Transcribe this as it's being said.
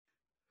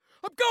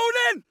I'm going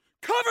in!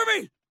 Cover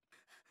me!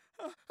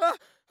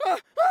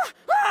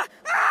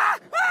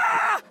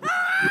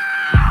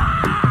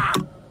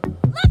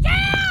 Look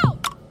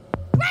out!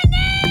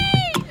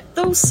 Grenade!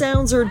 Those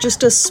sounds are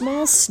just a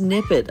small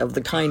snippet of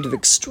the kind of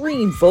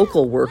extreme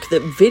vocal work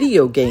that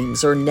video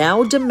games are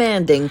now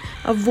demanding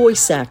of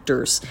voice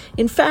actors.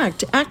 In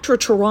fact, ACTRA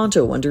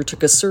Toronto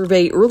undertook a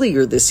survey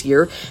earlier this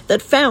year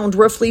that found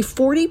roughly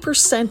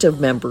 40% of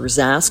members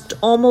asked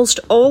almost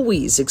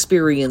always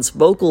experience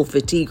vocal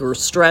fatigue or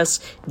stress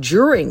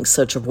during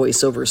such a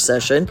voiceover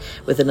session,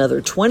 with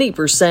another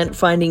 20%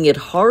 finding it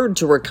hard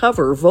to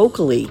recover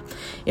vocally.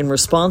 In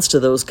response to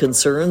those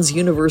concerns,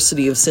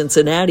 University of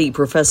Cincinnati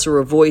professor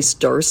of voice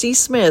Darcy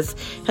Smith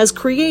has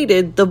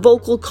created the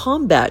vocal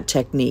combat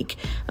technique,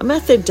 a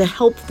method to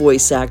help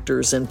voice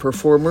actors and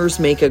performers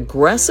make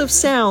aggressive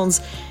sounds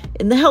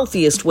in the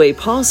healthiest way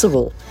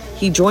possible.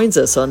 He joins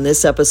us on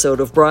this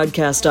episode of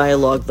Broadcast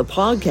Dialogue, the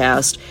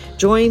podcast,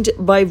 joined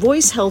by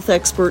voice health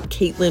expert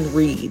Caitlin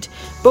Reed.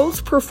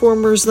 Both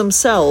performers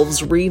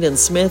themselves, Reed and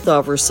Smith,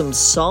 offer some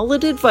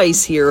solid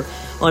advice here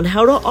on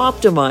how to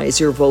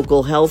optimize your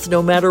vocal health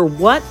no matter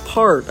what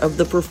part of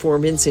the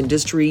performance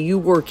industry you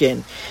work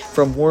in,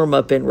 from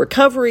warm-up and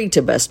recovery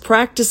to best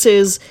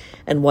practices,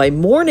 and why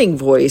morning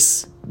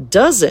voice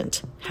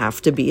doesn't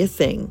have to be a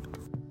thing.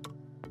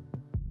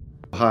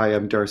 Hi,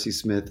 I'm Darcy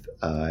Smith.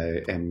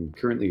 I am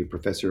currently a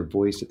professor of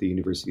voice at the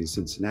University of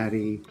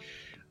Cincinnati.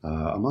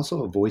 I'm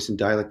also a voice and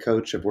dialect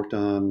coach. I've worked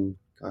on,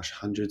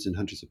 hundreds and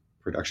hundreds of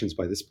productions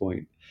by this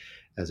point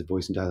as a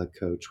voice and dialect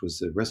coach.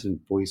 Was a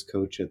resident voice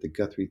coach at the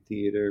Guthrie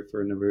Theatre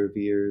for a number of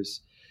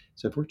years.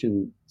 So I've worked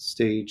in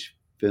stage,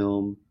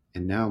 film,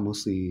 and now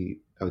mostly,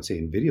 I would say,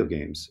 in video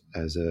games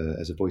as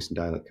a voice and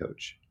dialect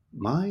coach.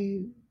 My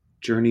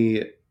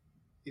journey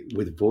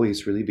with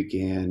voice really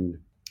began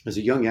as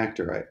a young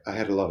actor. I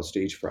had a lot of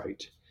stage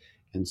fright.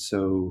 And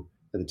so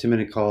at the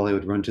 10-minute call, I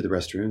would run to the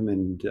restroom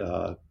and,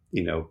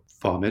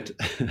 vomit.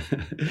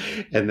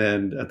 And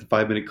then at the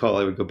 5-minute call,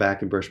 I would go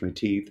back and brush my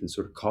teeth and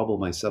sort of cobble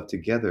myself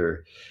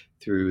together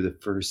through the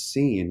first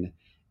scene.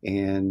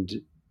 And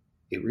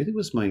it really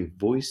was my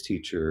voice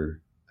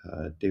teacher,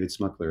 David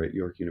Smuckler at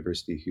York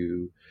University,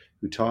 who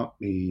taught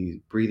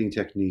me breathing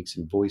techniques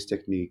and voice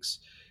techniques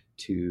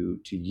to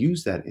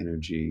use that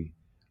energy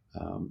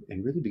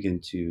and really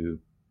begin to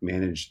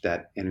manage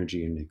that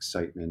energy and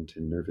excitement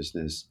and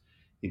nervousness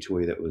into a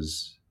way that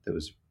was,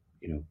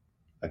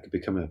 I could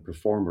become a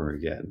performer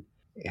again.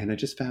 And I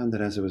just found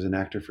that as I was an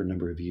actor for a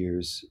number of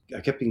years,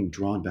 I kept being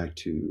drawn back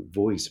to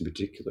voice in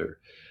particular.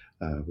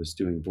 Was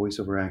doing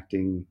voiceover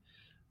acting,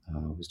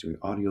 was doing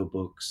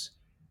audiobooks,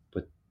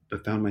 but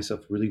found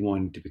myself really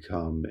wanting to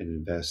become and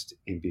invest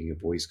in being a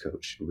voice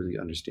coach, really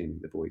understanding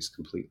the voice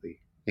completely.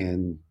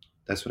 And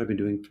that's what I've been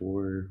doing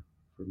for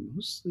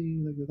mostly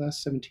like the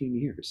last 17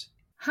 years.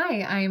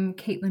 Hi, I'm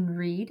Caitlin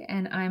Reed,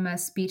 and I'm a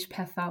speech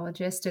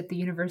pathologist at the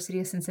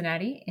University of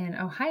Cincinnati in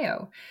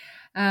Ohio.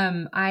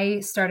 I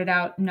started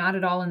out not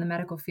at all in the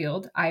medical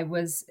field. I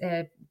was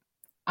an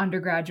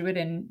undergraduate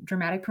in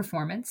dramatic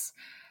performance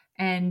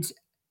and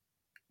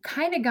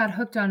kind of got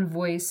hooked on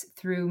voice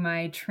through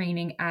my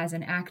training as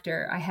an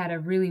actor. I had a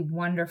really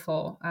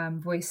wonderful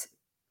voice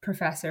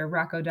professor,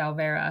 Rocco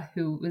Dalvera,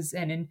 who was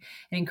an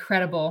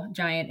incredible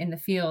giant in the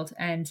field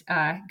and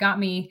got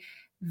me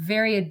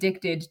very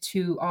addicted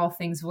to all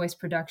things voice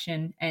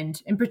production.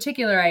 And in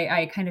particular,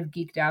 I kind of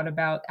geeked out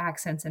about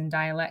accents and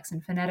dialects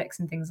and phonetics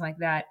and things like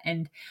that,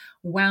 and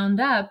wound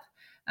up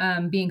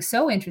being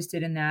so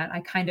interested in that,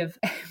 I kind of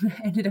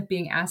ended up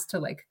being asked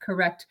to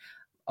correct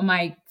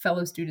my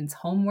fellow students'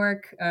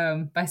 homework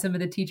by some of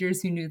the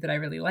teachers who knew that I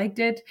really liked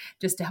it,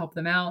 just to help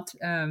them out.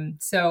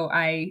 So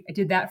I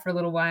did that for a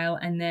little while.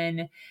 And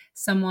then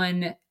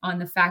someone on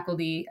the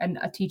faculty,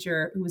 a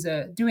teacher who was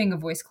doing a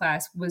voice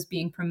class, was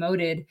being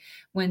promoted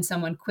when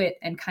someone quit,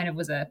 and kind of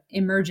was a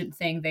emergent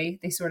thing. They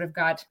sort of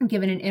got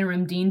given an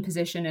interim dean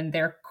position, and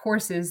their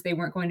courses, they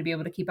weren't going to be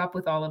able to keep up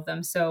with all of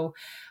them. So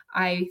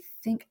I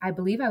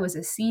believe I was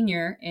a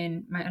senior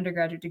in my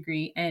undergraduate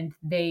degree, and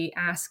they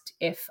asked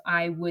if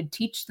I would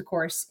teach the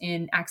course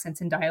in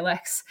accents and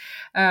dialects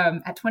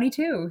at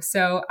 22.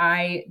 So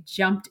I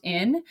jumped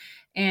in,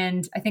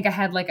 and I think I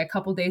had a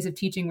couple days of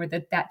teaching where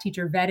that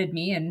teacher vetted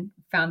me and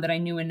found that I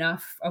knew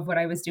enough of what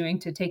I was doing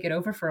to take it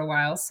over for a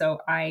while. So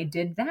I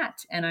did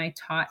that, and I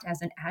taught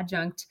as an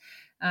adjunct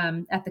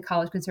at the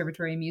College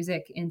Conservatory of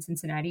Music in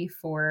Cincinnati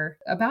for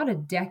about a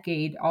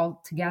decade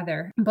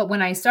altogether. But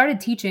when I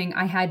started teaching,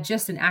 I had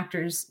just an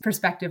actor's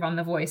perspective on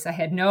the voice. I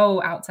had no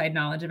outside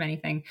knowledge of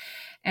anything.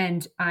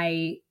 And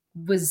I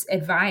was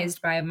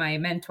advised by my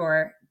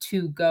mentor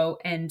to go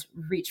and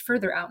reach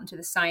further out into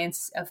the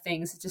science of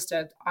things, just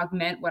to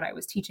augment what I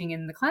was teaching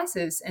in the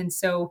classes. And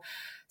so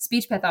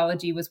speech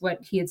pathology was what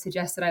he had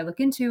suggested I look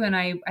into. And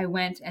I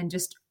went and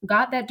just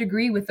got that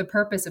degree with the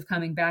purpose of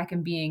coming back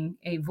and being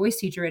a voice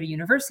teacher at a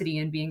university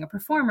and being a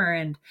performer.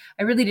 And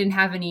I really didn't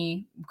have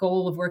any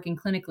goal of working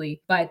clinically,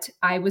 but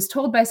I was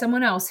told by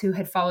someone else who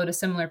had followed a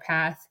similar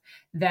path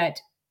that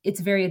it's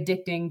very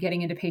addicting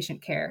getting into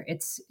patient care.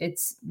 It's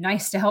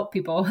nice to help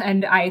people.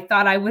 And I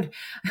thought I was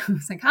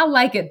like, I'll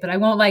like it, but I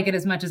won't like it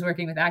as much as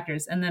working with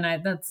actors. And then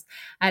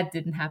that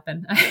didn't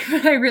happen.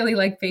 I really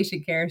like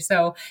patient care.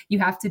 So you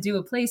have to do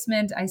a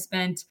placement. I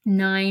spent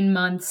 9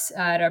 months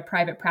at a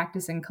private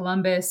practice in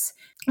Columbus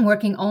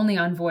working only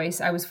on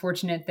voice. I was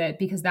fortunate that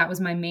because that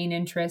was my main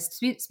interest.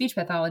 Speech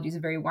pathology is a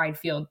very wide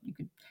field. You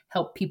could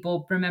help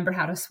people remember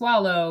how to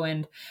swallow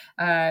and,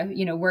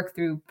 work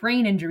through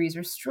brain injuries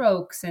or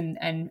strokes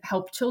and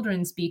help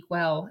children speak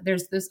well.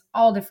 There's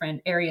all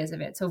different areas of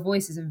it. So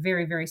voice is a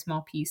very, very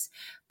small piece,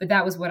 but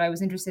that was what I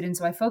was interested in.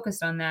 So I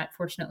focused on that,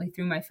 fortunately,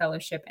 through my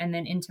fellowship and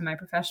then into my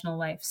professional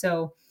life.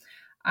 So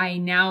I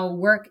now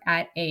work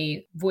at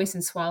a voice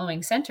and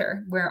swallowing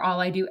center where all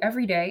I do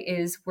every day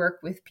is work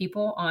with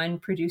people on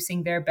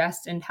producing their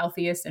best and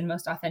healthiest and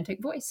most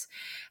authentic voice.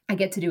 I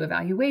get to do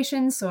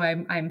evaluations. So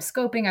I'm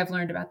scoping. I've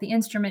learned about the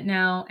instrument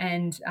now.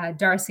 And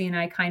Darcy and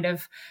I kind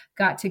of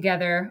got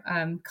together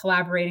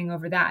collaborating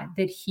over that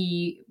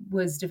he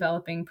was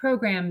developing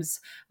programs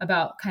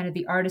about kind of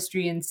the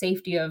artistry and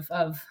safety of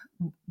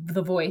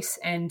the voice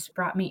and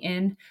brought me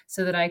in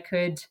so that I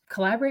could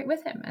collaborate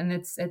with him. And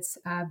it's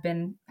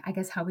been, I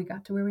guess, how we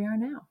got to where we are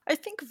now. I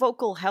think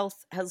vocal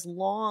health has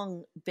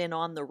long been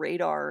on the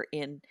radar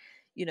in,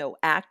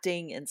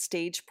 acting and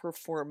stage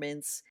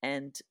performance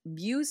and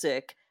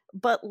music,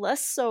 but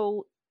less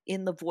so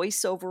in the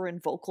voiceover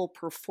and vocal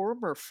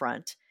performer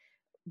front.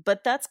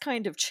 But that's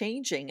kind of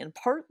changing, and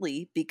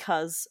partly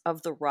because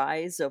of the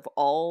rise of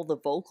all the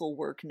vocal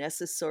work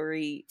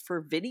necessary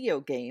for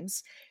video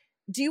games.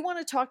 Do you want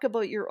to talk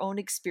about your own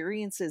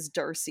experiences,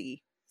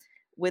 Darcy,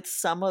 with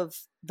some of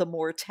the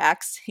more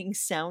taxing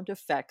sound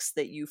effects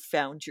that you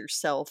found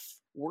yourself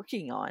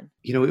working on?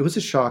 It was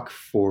a shock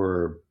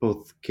for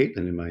both Caitlin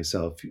and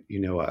myself.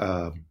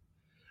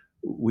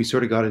 We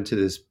sort of got into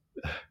this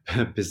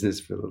business,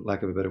 for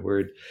lack of a better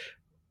word,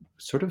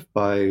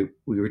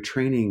 we were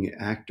training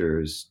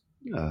actors,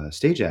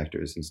 stage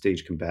actors and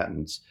stage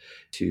combatants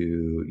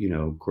to,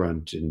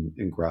 grunt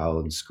and growl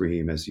and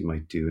scream as you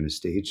might do in a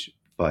stage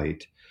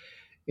fight.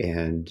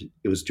 And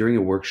it was during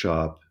a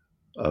workshop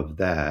of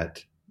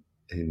that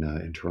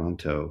in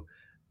Toronto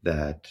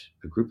that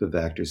a group of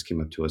actors came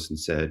up to us and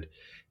said,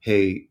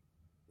 "Hey,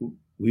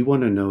 we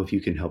want to know if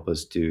you can help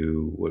us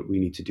do what we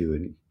need to do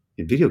in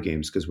video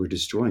games because we're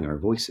destroying our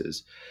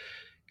voices."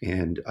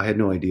 And I had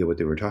no idea what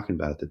they were talking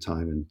about at the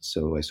time. And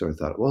so I sort of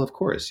thought, well, of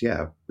course,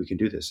 yeah, we can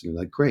do this. And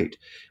they're like, great.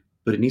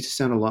 But it needs to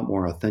sound a lot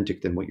more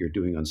authentic than what you're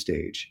doing on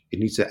stage. It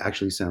needs to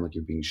actually sound like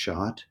you're being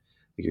shot,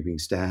 like you're being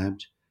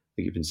stabbed,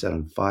 like you've been set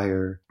on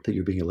fire, that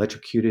you're being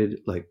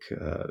electrocuted,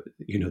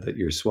 that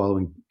you're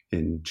swallowing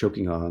and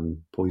choking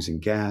on poison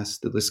gas.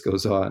 The list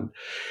goes on.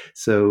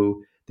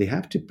 So they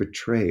have to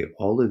portray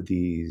all of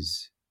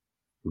these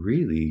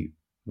really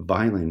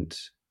violent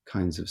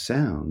kinds of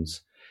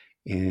sounds.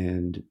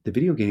 And the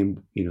video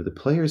game, the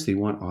players, they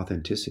want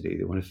authenticity.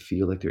 They want to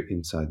feel like they're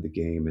inside the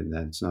game and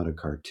that it's not a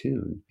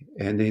cartoon.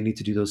 And they need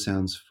to do those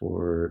sounds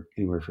for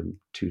anywhere from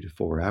 2 to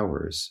 4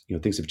 hours.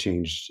 Things have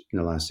changed in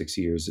the last 6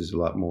 years. There's a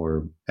lot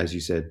more, as you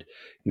said,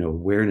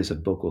 awareness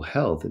of vocal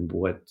health and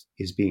what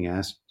is being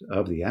asked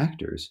of the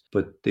actors.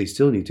 But they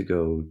still need to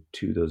go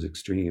to those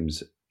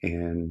extremes.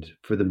 And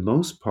for the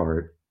most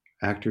part,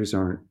 actors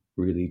aren't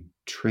really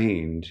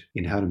trained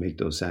in how to make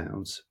those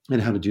sounds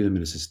and how to do them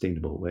in a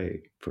sustainable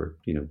way for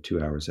 2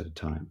 hours at a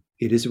time.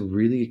 It is a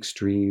really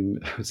extreme,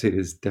 I would say it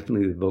is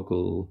definitely the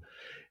vocal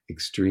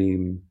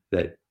extreme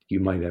that you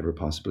might ever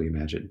possibly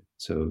imagine.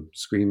 So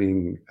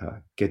screaming,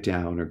 get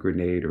down or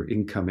grenade or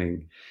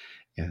incoming,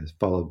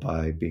 followed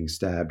by being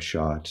stabbed,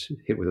 shot,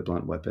 hit with a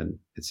blunt weapon,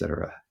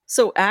 etc.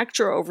 So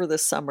ACTRA over the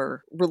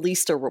summer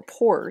released a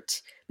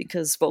report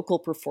because vocal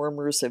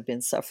performers have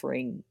been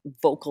suffering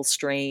vocal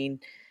strain,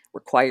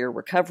 require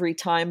recovery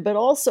time, but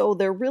also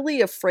they're really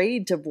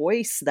afraid to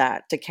voice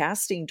that to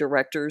casting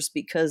directors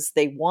because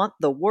they want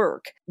the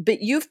work.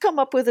 But you've come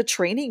up with a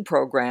training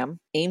program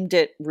aimed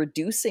at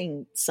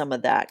reducing some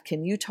of that.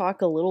 Can you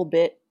talk a little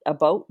bit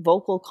about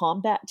vocal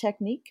combat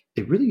technique?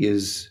 It really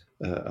is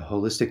a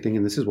holistic thing,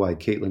 and this is why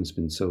Caitlin's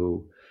been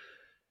so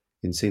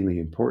insanely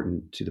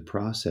important to the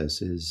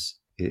process. Is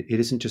it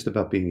isn't just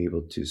about being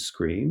able to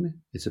scream,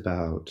 it's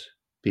about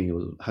being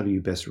able, how do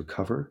you best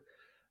recover?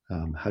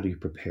 How do you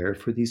prepare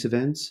for these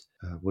events?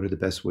 What are the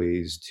best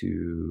ways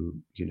to,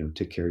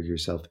 take care of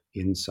yourself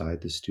inside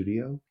the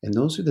studio? And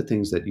those are the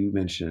things that you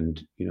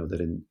mentioned,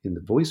 that in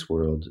the voice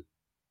world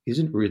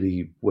isn't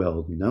really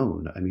well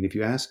known. I mean, if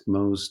you ask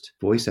most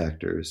voice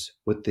actors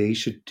what they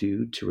should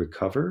do to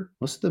recover,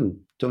 most of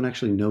them don't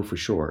actually know for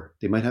sure.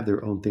 They might have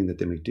their own thing that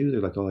they might do.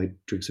 They're like, oh, I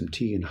drink some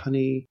tea and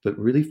honey. But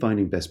really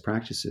finding best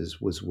practices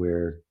was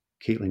where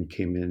Caitlin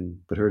came in.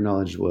 But her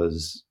knowledge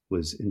was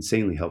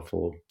insanely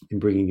helpful in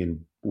bringing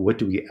in what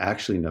do we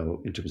actually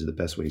know in terms of the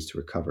best ways to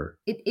recover.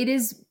 It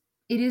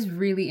is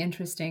really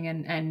interesting,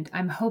 and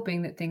I'm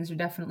hoping that things are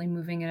definitely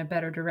moving in a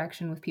better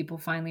direction with people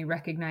finally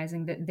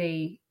recognizing that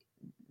they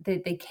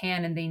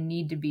can and they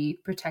need to be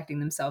protecting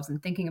themselves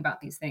and thinking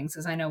about these things.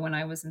 Because I know when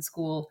I was in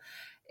school,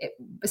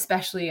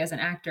 especially as an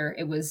actor,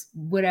 it was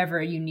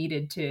whatever you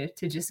needed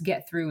to just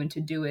get through and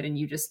to do it. And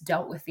you just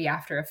dealt with the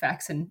after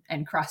effects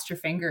and crossed your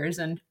fingers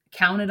and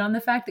counted on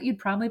the fact that you'd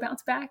probably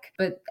bounce back.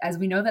 But as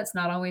we know, that's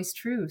not always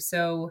true.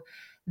 So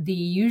the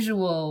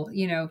usual,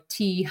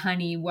 tea,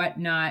 honey,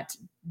 whatnot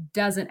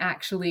doesn't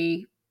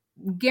actually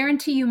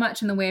guarantee you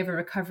much in the way of a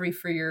recovery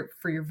for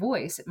your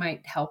voice. It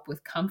might help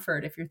with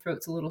comfort if your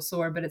throat's a little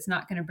sore, but it's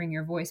not going to bring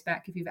your voice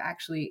back if you've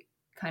actually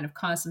kind of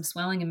caused some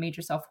swelling and made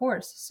yourself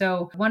hoarse.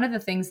 So one of the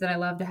things that I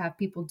love to have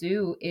people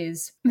do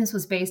is, this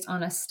was based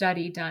on a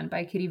study done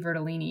by Kitty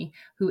Vertellini,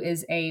 who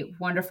is a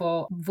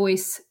wonderful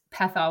voice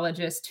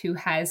pathologist who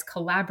has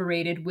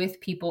collaborated with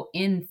people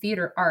in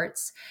theater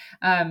arts.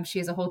 She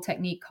has a whole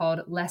technique called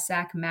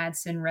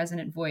Lesak-Madsen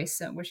resonant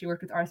voice, where she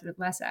worked with Arthur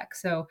Lesak.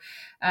 So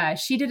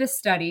she did a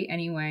study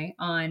anyway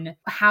on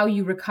how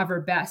you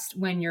recover best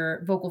when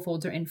your vocal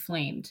folds are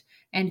inflamed.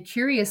 And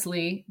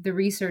curiously, the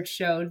research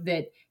showed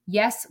that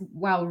yes,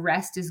 while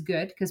rest is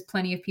good, because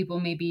plenty of people,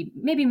 maybe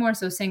more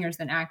so singers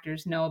than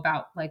actors, know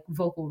about like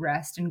vocal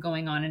rest and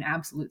going on an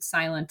absolute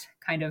silent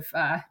kind of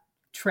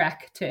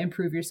trek to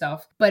improve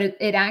yourself. But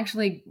it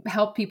actually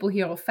helped people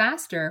heal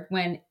faster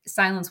when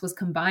silence was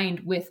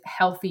combined with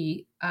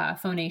healthy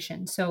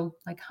phonation. So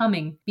like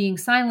humming, being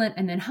silent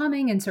and then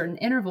humming in certain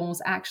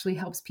intervals actually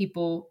helps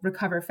people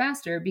recover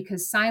faster,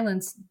 because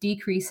silence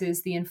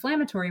decreases the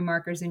inflammatory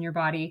markers in your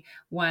body,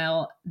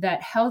 while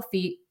that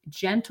healthy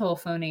gentle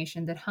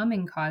phonation that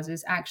humming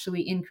causes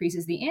actually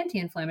increases the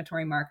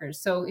anti-inflammatory markers.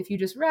 So if you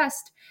just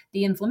rest,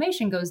 the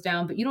inflammation goes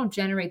down, but you don't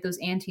generate those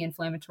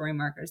anti-inflammatory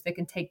markers that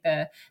can take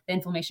the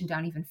inflammation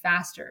down even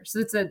faster. So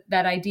it's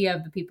that idea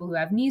of the people who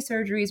have knee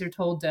surgeries are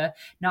told to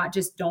not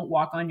just don't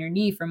walk on your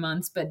knee for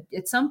months, but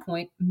at some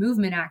point,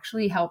 movement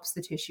actually helps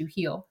the tissue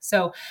heal.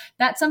 So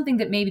that's something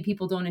that maybe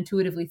people don't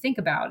intuitively think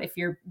about. If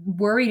you're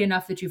worried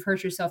enough that you've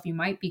hurt yourself, you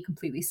might be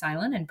completely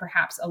silent, and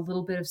perhaps a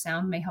little bit of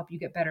sound may help you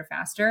get better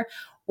faster.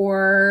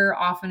 Or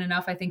often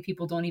enough, I think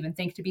people don't even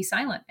think to be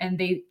silent. And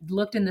they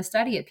looked in the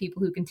study at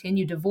people who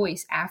continued to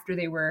voice after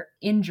they were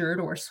injured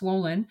or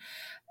swollen,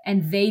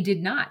 and they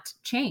did not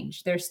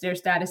change. Their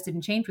status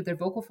didn't change with their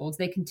vocal folds.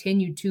 They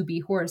continued to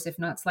be hoarse, if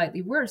not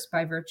slightly worse,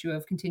 by virtue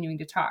of continuing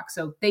to talk.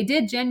 So they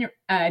did generate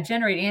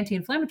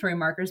anti-inflammatory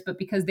markers, but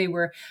because they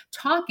were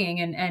talking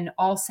and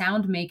all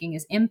sound making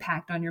is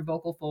impact on your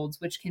vocal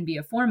folds, which can be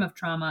a form of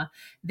trauma,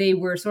 they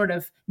were sort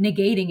of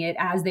negating it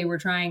as they were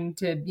trying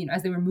to,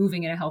 as they were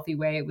moving in a healthy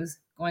way. It was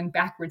going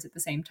backwards at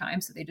the same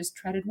time. So they just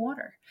treaded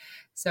water.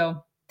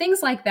 So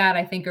things like that,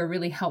 I think, are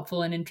really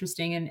helpful and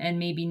interesting, and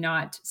maybe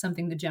not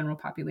something the general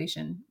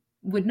population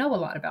would know a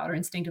lot about or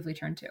instinctively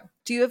turn to.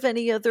 Do you have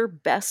any other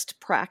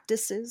best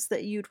practices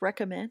that you'd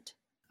recommend?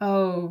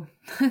 Oh,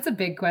 that's a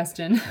big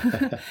question.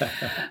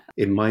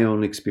 In my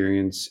own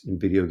experience in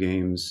video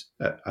games,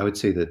 I would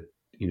say that,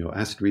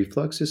 acid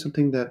reflux is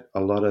something that a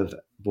lot of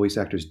voice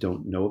actors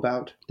don't know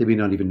about. They may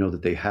not even know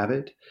that they have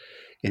it.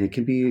 And it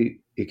can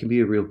be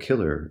a real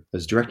killer. I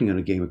was directing on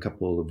a game a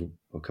couple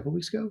of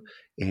weeks ago,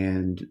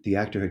 and the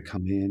actor had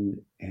come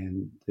in,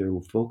 and their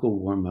vocal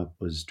warm up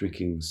was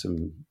drinking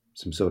some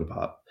soda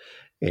pop,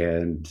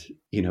 and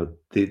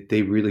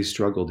they really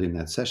struggled in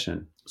that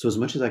session. So as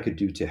much as I could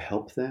do to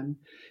help them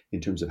in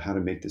terms of how to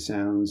make the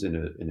sounds in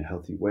a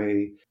healthy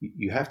way,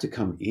 you have to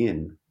come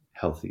in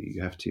healthy.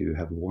 You have to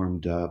have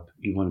warmed up.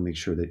 You want to make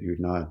sure that you're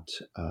not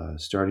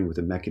starting with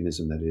a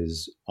mechanism that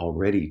is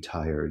already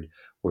tired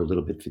or a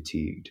little bit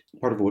fatigued.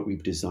 Part of what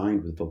we've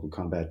designed with vocal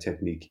combat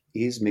technique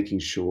is making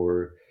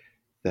sure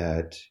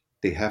that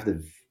they have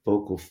the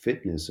vocal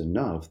fitness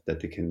enough that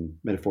they can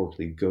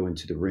metaphorically go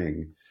into the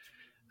ring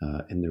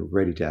and they're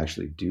ready to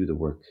actually do the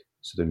work.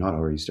 So they're not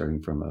already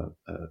starting from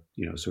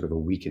a sort of a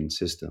weakened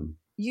system.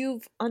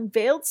 You've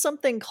unveiled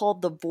something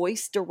called the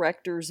Voice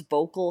Director's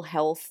Vocal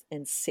Health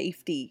and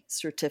Safety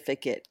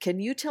Certificate. Can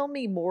you tell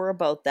me more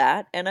about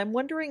that? And I'm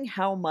wondering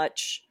how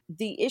much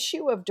the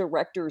issue of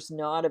directors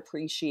not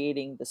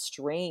appreciating the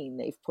strain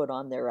they've put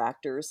on their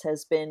actors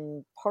has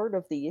been part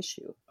of the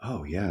issue.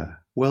 Oh, yeah.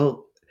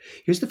 Well,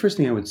 here's the first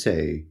thing I would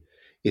say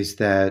is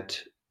that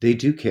they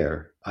do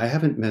care. I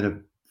haven't met a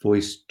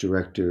voice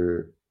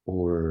director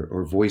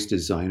or voice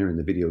designer in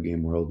the video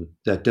game world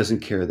that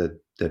doesn't care that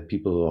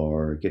people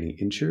are getting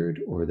injured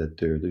or that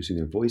they're losing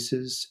their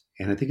voices.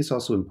 And I think it's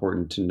also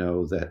important to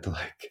know that,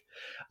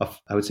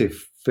 I would say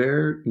a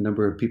fair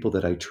number of people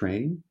that I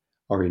train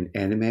are in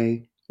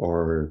anime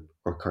or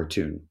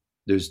cartoon.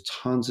 There's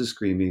tons of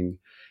screaming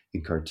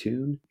in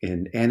cartoon,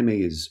 and anime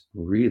is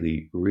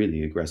really,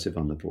 really aggressive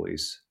on the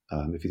voice.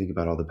 If you think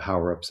about all the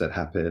power-ups that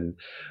happen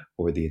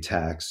or the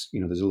attacks,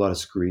 there's a lot of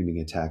screaming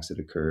attacks that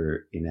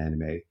occur in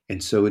anime.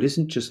 And so it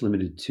isn't just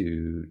limited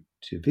to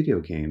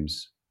video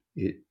games.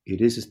 It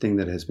is a thing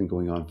that has been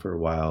going on for a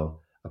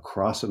while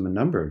across a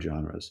number of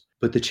genres.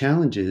 But the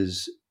challenge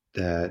is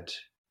that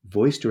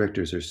voice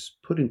directors are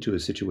put into a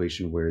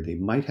situation where they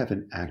might have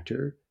an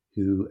actor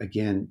who,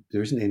 again,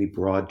 there isn't any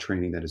broad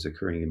training that is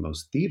occurring in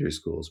most theater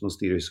schools.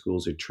 Most theater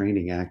schools are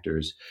training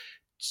actors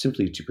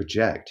simply to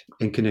project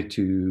and connect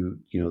to,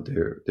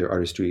 their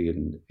artistry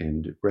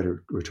and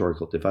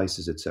rhetorical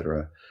devices,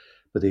 etc.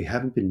 But they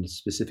haven't been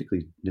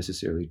specifically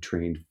necessarily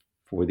trained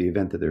for the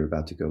event that they're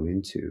about to go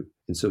into.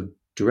 And so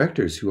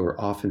directors who are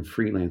often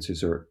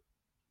freelancers are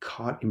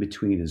caught in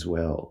between as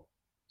well.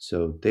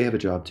 So they have a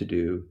job to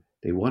do.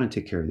 They want to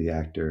take care of the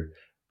actor,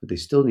 but they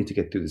still need to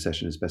get through the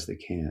session as best they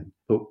can.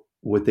 But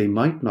what they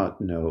might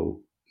not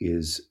know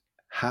is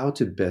how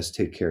to best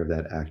take care of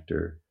that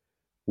actor,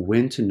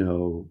 when to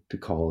know to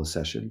call a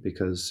session,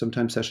 because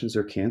sometimes sessions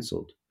are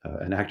canceled.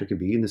 An actor can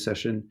be in the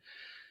session,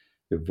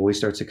 their voice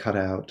starts to cut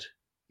out,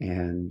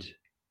 and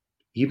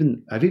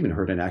I've even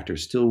heard an actor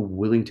still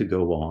willing to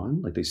go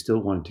on, like they still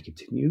wanted to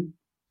continue.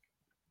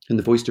 And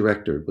the voice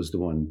director was the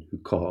one who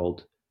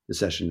called the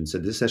session and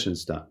said, this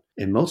session's done.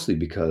 And mostly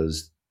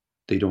because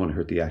they don't want to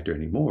hurt the actor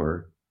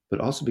anymore, but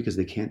also because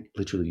they can't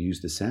literally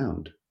use the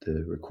sound.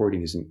 The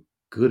recording isn't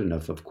good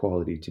enough of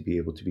quality to be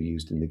able to be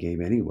used in the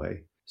game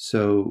anyway.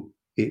 So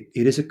it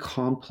is a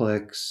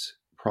complex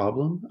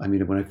problem. I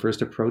mean, when I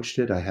first approached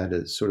it, I had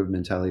a sort of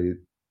mentality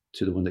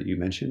to the one that you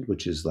mentioned,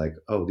 which is like,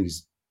 oh,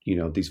 these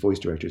voice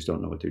directors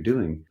don't know what they're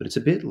doing. But it's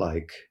a bit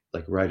like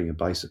riding a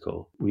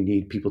bicycle. We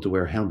need people to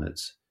wear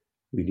helmets.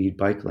 We need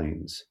bike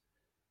lanes.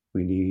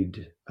 We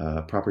need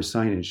proper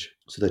signage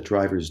so that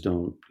drivers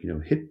don't,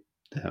 hit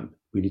them.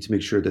 We need to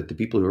make sure that the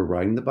people who are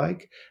riding the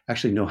bike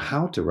actually know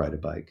how to ride a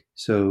bike.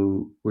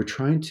 So we're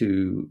trying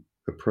to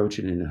approach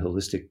it in a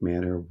holistic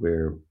manner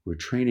where we're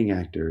training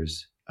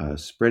actors,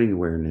 spreading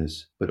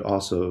awareness, but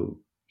also,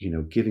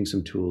 giving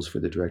some tools for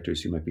the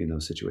directors who might be in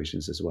those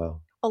situations as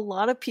well. A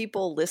lot of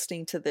people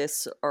listening to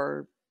this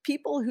are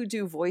people who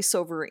do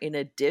voiceover in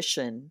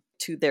addition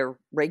to their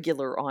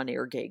regular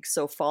on-air gigs.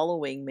 So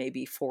following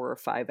maybe 4 or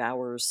 5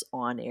 hours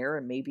on air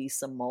and maybe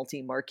some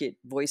multi-market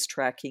voice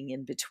tracking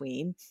in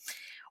between,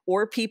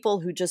 or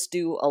people who just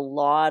do a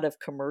lot of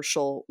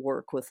commercial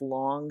work with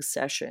long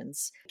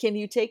sessions. Can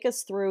you take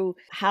us through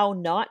how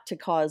not to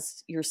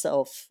cause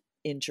yourself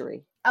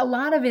injury? A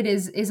lot of it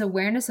is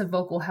awareness of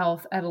vocal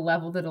health at a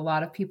level that a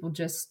lot of people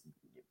just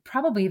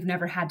probably have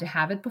never had to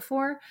have it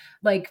before.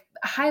 Like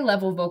high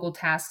level vocal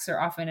tasks are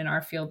often in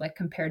our field, like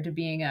compared to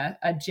being a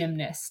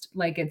gymnast,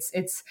 like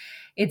it's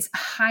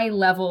high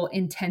level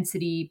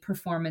intensity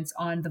performance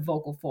on the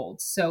vocal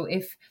folds. So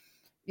if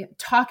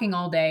talking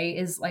all day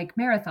is like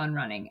marathon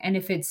running, and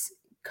if it's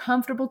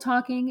comfortable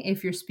talking,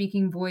 if your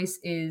speaking voice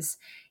is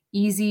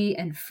easy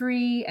and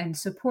free and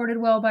supported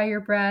well by your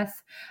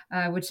breath,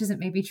 which isn't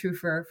maybe true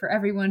for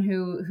everyone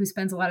who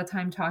spends a lot of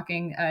time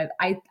talking.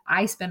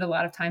 I spend a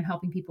lot of time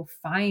helping people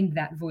find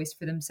that voice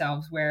for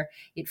themselves where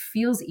it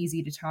feels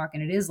easy to talk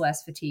and it is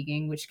less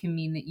fatiguing, which can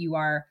mean that you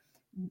are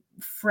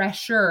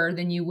fresher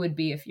than you would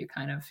be if you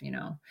kind of,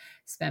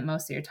 spent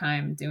most of your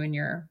time doing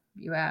your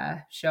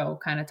show,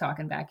 kind of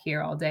talking back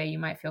here all day. You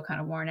might feel kind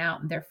of worn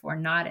out and therefore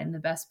not in the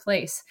best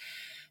place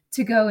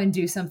to go and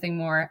do something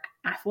more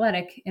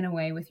athletic in a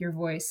way with your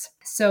voice.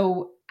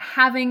 So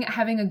having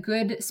a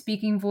good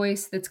speaking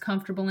voice that's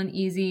comfortable and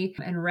easy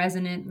and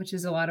resonant, which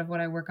is a lot of what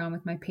I work on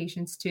with my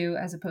patients too,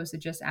 as opposed to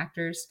just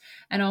actors.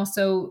 And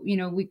also,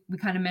 we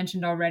kind of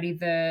mentioned already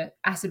the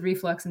acid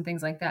reflux and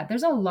things like that.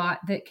 There's a lot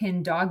that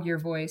can dog your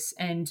voice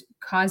and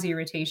cause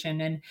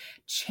irritation and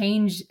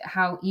change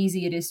how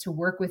easy it is to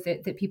work with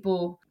it that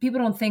people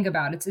don't think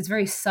about. It's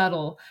very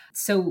subtle.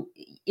 So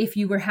if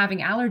you were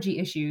having allergy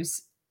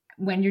issues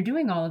when you're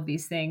doing all of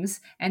these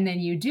things, and then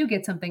you do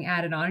get something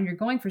added on and you're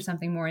going for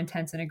something more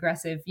intense and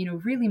aggressive,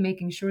 really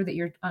making sure that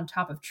you're on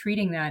top of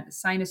treating that.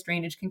 Sinus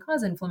drainage can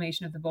cause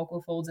inflammation of the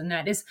vocal folds, and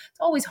it's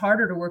always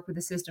harder to work with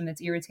a system that's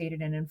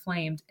irritated and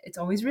inflamed. It's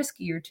always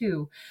riskier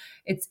too.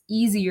 It's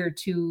easier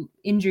to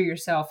injure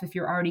yourself if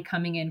you're already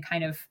coming in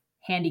kind of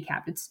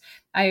handicapped.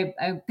 I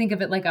think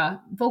of it like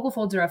vocal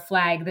folds are a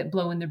flag that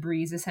blow in the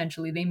breeze.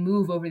 Essentially, they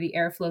move over the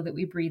airflow that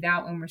we breathe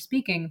out when we're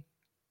speaking.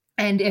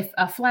 And if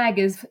a flag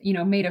is,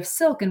 made of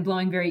silk and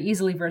blowing very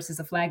easily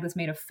versus a flag that's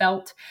made of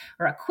felt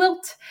or a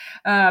quilt,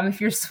 if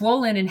you're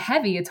swollen and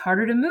heavy, it's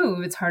harder to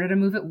move. It's harder to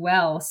move it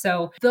well.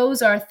 So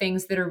those are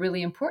things that are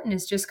really important,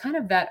 is just kind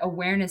of that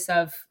awareness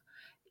of,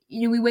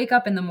 we wake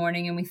up in the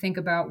morning and we think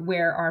about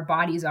where our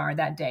bodies are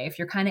that day. If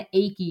you're kind of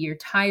achy, you're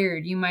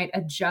tired, you might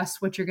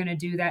adjust what you're going to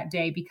do that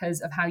day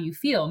because of how you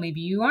feel.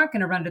 Maybe you aren't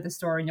going to run to the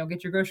store and you'll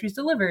get your groceries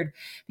delivered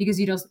because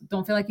you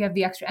don't feel like you have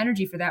the extra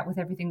energy for that with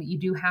everything that you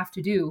do have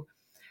to do.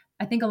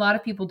 I think a lot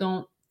of people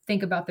don't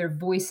think about their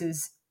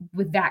voices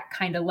with that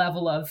kind of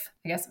level of,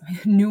 I guess,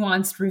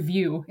 nuanced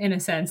review, in a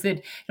sense,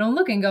 that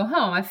look and go,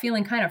 I'm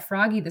feeling kind of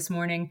froggy this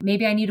morning.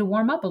 Maybe I need to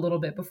warm up a little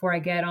bit before I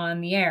get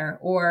on the air.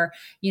 Or,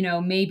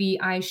 maybe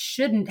I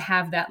shouldn't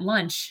have that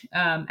lunch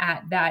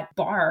at that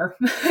bar.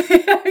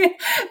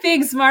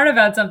 Being smart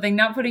about something,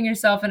 not putting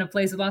yourself in a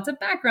place with lots of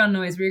background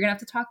noise where you're going to have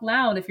to talk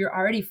loud if you're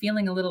already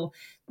feeling a little,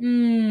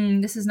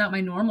 this is not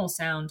my normal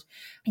sound.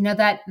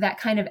 That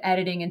kind of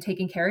editing and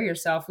taking care of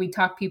yourself. We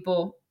talk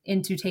people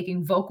into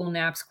taking vocal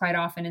naps quite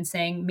often and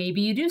saying,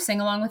 maybe you do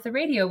sing along with the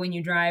radio when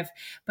you drive,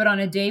 but on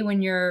a day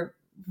when your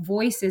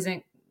voice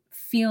isn't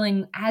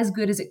feeling as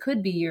good as it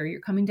could be, or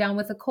you're coming down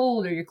with a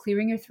cold, or you're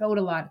clearing your throat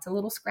a lot, it's a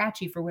little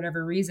scratchy for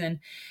whatever reason,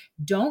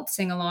 don't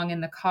sing along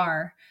in the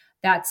car.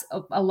 That's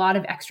a lot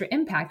of extra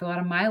impact, a lot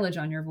of mileage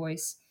on your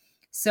voice.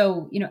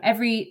 So,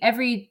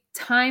 every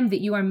time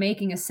that you are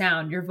making a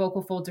sound, your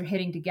vocal folds are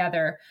hitting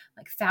together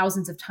like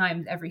thousands of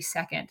times every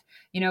second.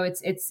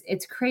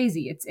 It's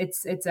crazy.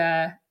 It's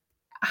a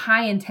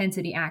high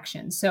intensity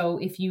action. So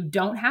if you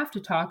don't have to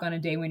talk on a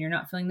day when you're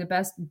not feeling the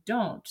best,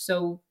 don't.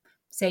 So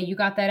say you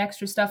got that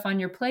extra stuff on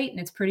your plate and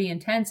it's pretty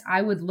intense,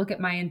 I would look at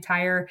my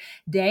entire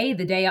day,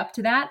 the day up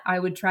to that. I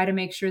would try to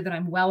make sure that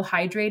I'm well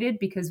hydrated,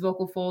 because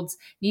vocal folds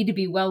need to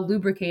be well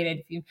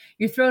lubricated.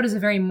 Your throat is a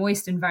very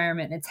moist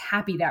environment. It's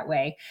happy that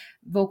way.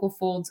 Vocal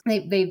folds,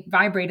 they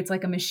vibrate. It's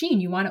like a machine.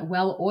 You want it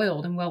well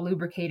oiled and well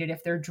lubricated.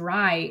 If they're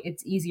dry,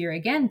 it's easier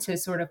again to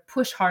sort of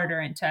push harder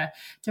and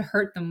to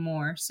hurt them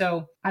more.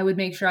 So I would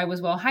make sure I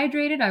was well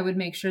hydrated. I would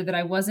make sure that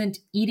I wasn't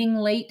eating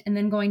late and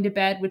then going to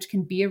bed, which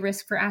can be a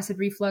risk for acid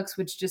reflux,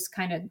 which just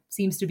kind of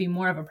seems to be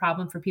more of a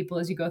problem for people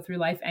as you go through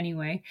life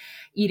anyway.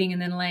 Eating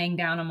and then laying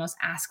down almost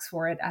asks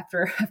for it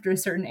after a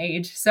certain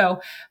age.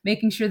 So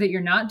making sure that you're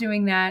not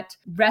doing that,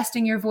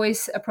 resting your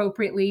voice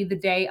appropriately the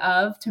day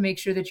of to make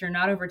sure that you're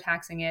not overtaxing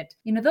it.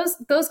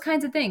 Those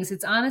kinds of things.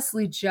 It's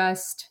honestly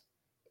just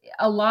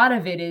a lot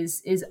of it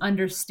is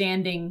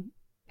understanding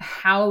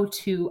how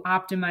to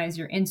optimize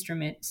your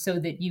instrument so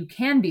that you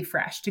can be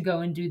fresh to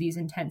go and do these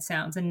intense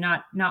sounds, and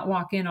not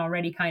walk in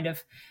already kind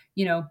of,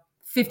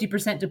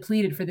 50%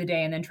 depleted for the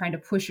day and then trying to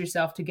push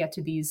yourself to get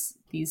to these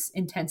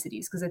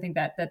intensities, because I think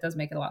that does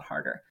make it a lot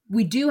harder.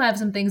 We do have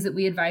some things that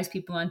we advise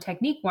people on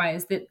technique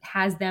wise that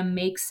has them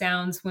make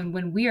sounds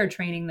when we are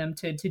training them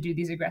to do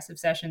these aggressive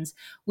sessions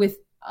with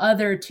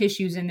other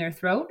tissues in their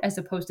throat, as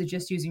opposed to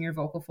just using your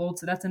vocal folds.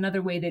 So that's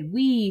another way that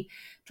we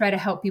try to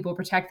help people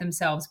protect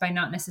themselves, by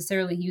not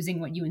necessarily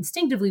using what you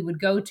instinctively would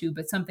go to,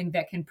 but something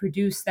that can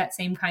produce that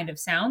same kind of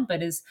sound,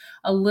 but is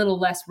a little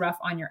less rough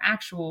on your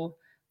actual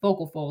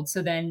vocal folds.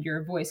 So then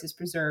your voice is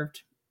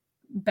preserved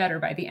better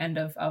by the end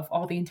of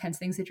all the intense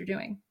things that you're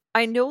doing.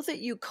 I know that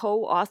you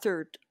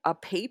co-authored a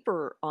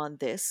paper on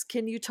this.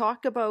 Can you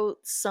talk about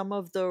some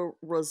of the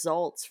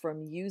results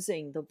from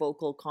using the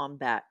vocal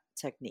combat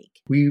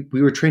technique? We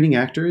were training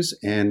actors,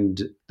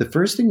 and the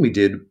first thing we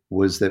did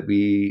was that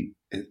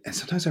and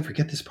sometimes I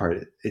forget this part,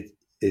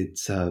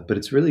 but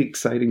it's really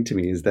exciting to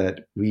me, is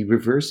that we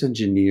reverse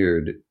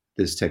engineered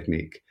this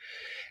technique.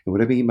 And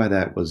what I mean by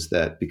that was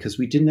that because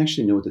we didn't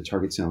actually know what the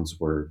target sounds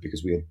were,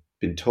 because we had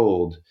been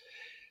told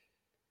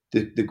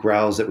the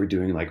growls that we're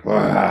doing, like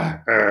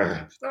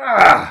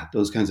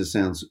those kinds of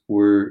sounds,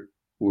 were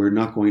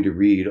not going to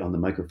read on the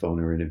microphone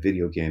or in a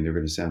video game. They're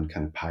going to sound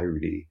kind of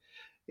piratey.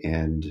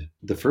 And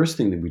the first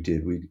thing that we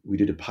did, we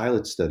did a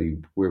pilot study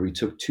where we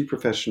took 2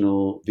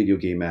 professional video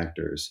game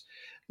actors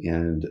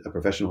and a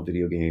professional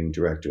video game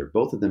director.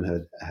 Both of them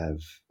have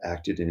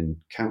acted in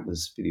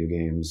countless video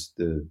games.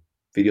 The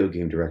video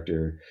game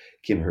director,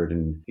 Kim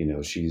Herden,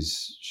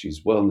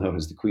 she's well known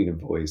as the queen of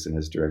voice and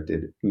has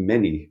directed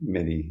many,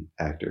 many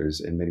actors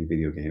and many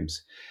video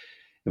games.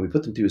 And we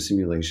put them through a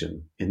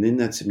simulation. And in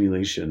that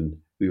simulation,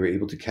 we were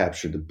able to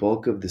capture the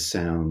bulk of the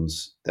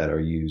sounds that are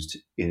used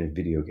in a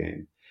video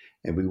game.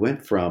 And we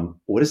went from,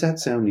 what does that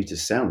sound need to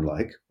sound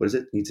like? What does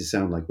it need to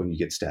sound like when you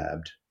get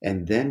stabbed?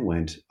 And then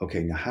went,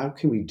 okay, now how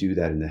can we do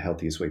that in the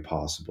healthiest way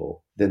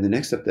possible? Then the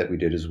next step that we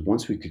did is,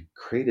 once we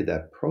created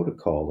that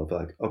protocol of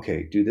like,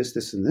 okay, do this,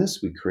 this, and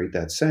this, we create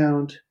that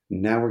sound.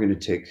 Now we're going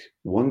to take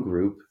one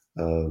group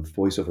of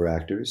voiceover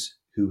actors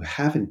who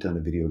haven't done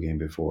a video game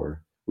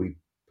before. We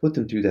put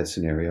them through that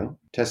scenario,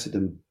 tested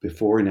them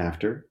before and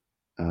after,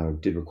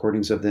 did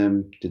recordings of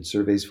them, did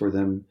surveys for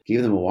them,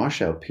 gave them a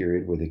washout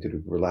period where they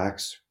could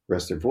relax,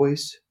 rest their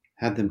voice,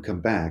 have them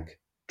come back,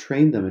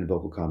 train them in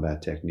vocal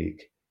combat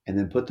technique, and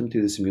then put them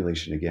through the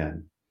simulation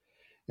again.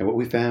 And what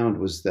we found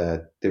was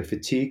that their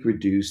fatigue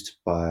reduced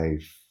by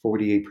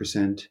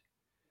 48%,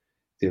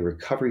 their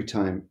recovery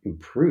time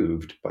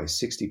improved by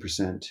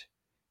 60%,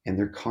 and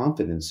their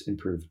confidence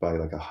improved by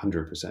like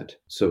 100%.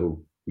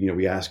 So,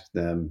 we asked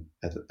them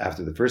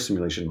after the first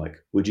simulation, like,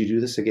 would you do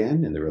this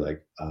again? And they were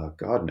like,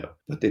 God, no.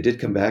 But they did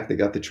come back, they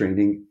got the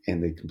training,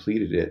 and they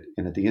completed it.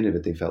 And at the end of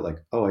it, they felt like,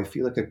 oh, I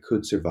feel like I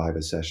could survive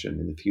a session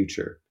in the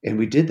future. And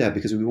we did that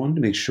because we wanted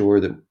to make sure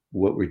that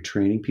what we're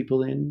training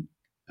people in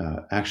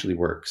actually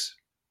works.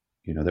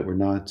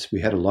 That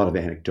we had a lot of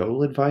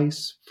anecdotal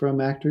advice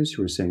from actors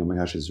who were saying, oh my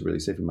gosh, this is really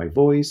saving my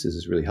voice. This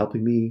is really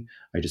helping me.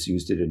 I just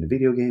used it in a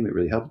video game. It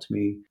really helped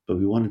me. But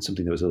we wanted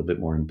something that was a little bit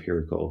more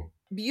empirical.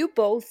 You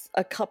both,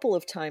 a couple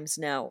of times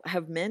now,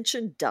 have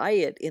mentioned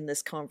diet in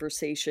this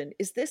conversation.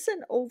 Is this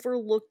an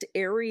overlooked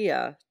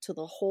area to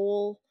the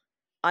whole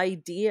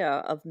idea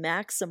of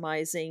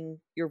maximizing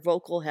your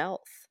vocal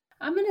health?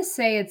 I'm going to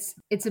say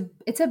it's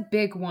a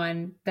big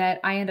one that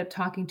I end up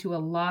talking to a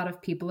lot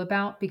of people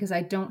about, because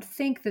I don't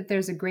think that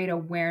there's a great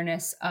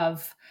awareness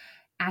of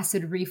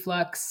acid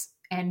reflux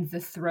and the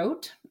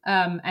throat,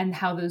 and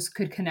how those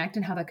could connect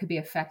and how that could be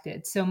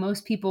affected. So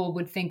most people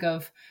would think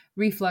of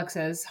reflux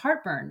as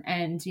heartburn,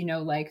 and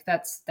like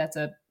that's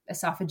a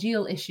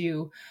esophageal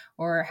issue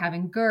or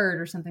having GERD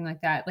or something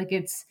like that. Like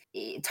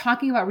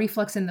talking about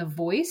reflux in the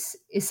voice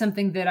is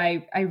something that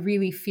I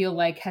really feel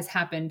like has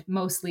happened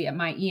mostly at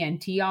my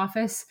ENT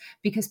office,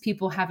 because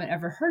people haven't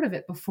ever heard of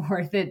it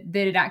before, that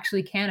it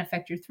actually can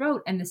affect your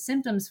throat. And the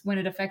symptoms when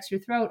it affects your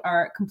throat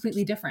are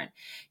completely different.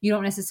 You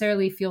don't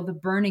necessarily feel the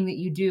burning that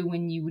you do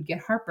when you would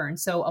get heartburn.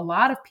 So a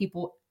lot of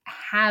people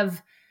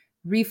have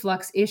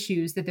reflux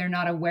issues that they're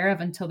not aware of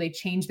until they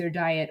change their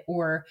diet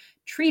or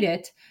treat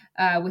it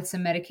with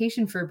some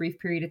medication for a brief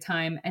period of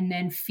time, and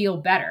then feel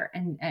better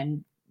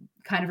and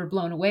kind of are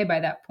blown away by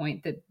that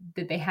point that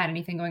they had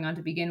anything going on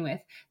to begin with.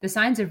 The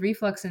signs of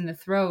reflux in the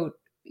throat,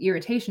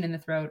 irritation in the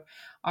throat,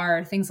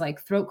 are things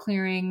like throat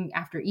clearing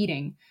after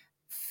eating,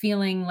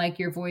 feeling like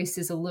your voice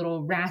is a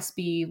little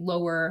raspy,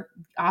 lower,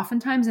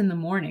 oftentimes in the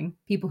morning.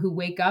 People who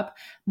wake up,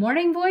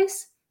 morning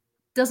voice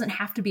doesn't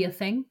have to be a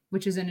thing,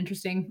 which is an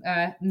interesting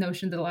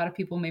notion that a lot of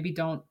people maybe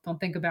don't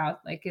think about.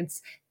 Like,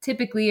 it's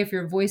typically, if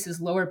your voice is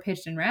lower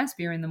pitched and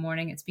raspier in the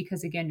morning, it's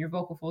because, again, your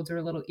vocal folds are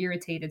a little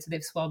irritated, so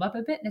they've swelled up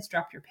a bit and it's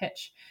dropped your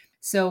pitch.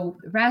 So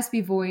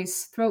raspy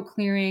voice, throat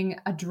clearing,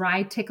 a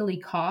dry, tickly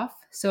cough.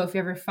 So if you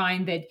ever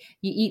find that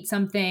you eat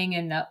something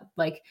and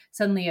like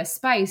suddenly a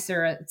spice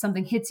or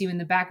something hits you in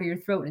the back of your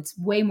throat and it's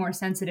way more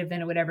sensitive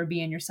than it would ever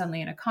be, and you're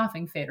suddenly in a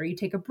coughing fit, or you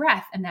take a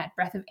breath and that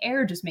breath of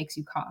air just makes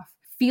you cough.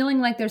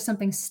 Feeling like there's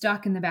something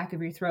stuck in the back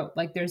of your throat,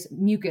 like there's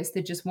mucus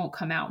that just won't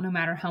come out no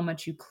matter how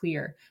much you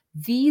clear.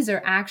 These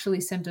are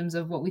actually symptoms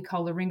of what we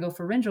call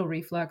laryngopharyngeal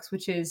reflux,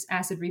 which is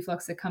acid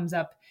reflux that comes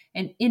up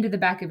and into the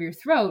back of your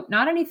throat.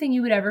 Not anything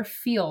you would ever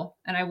feel.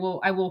 And I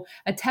will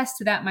attest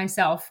to that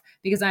myself,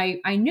 because I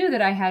knew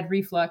that I had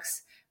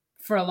reflux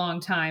for a long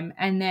time,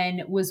 and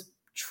then was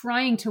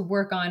trying to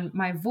work on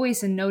my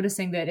voice and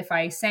noticing that if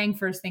I sang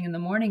first thing in the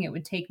morning, it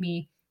would take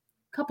me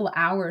a couple of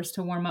hours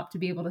to warm up to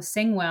be able to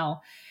sing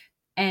well.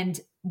 And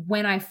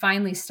when I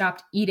finally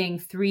stopped eating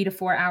 3 to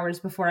 4 hours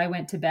before I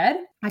went to bed,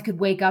 I could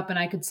wake up and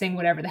I could sing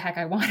whatever the heck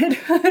I wanted.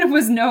 It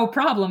was no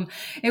problem.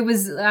 It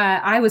was,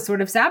 I was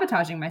sort of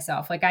sabotaging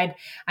myself. Like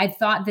I'd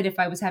thought that if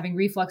I was having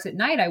reflux at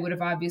night, I would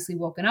have obviously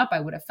woken up. I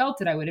would have felt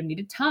it. I would have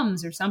needed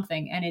Tums or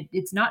something. And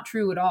it's not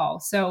true at all.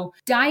 So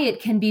diet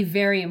can be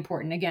very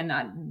important. Again,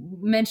 I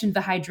mentioned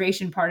the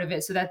hydration part of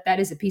it. So that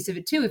is a piece of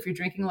it too. If you're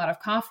drinking a lot of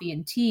coffee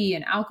and tea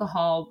and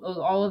alcohol,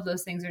 all of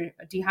those things are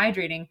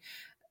dehydrating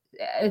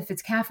if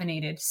it's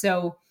caffeinated.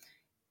 So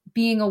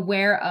being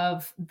aware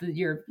of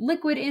your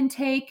liquid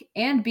intake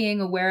and being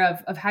aware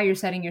of how you're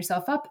setting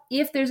yourself up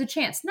if there's a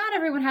chance. Not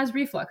everyone has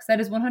reflux. That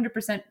is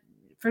 100%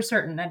 for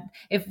certain. And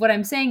if what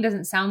I'm saying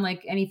doesn't sound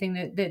like anything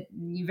that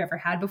you've ever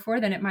had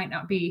before, then it might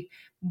not be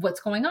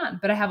what's going on.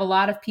 But I have a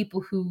lot of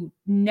people who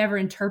never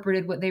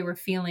interpreted what they were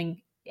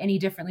feeling any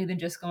differently than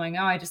just going,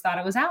 oh, I just thought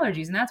it was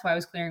allergies and that's why I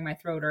was clearing my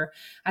throat, or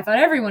I thought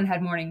everyone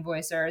had morning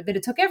voice, or that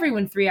it took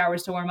everyone 3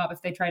 hours to warm up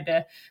if they tried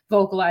to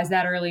vocalize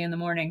that early in the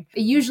morning.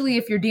 Usually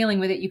if you're dealing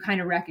with it, you kind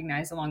of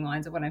recognize along the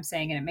lines of what I'm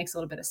saying, and it makes a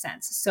little bit of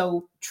sense.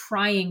 So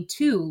trying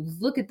to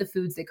look at the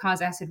foods that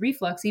cause acid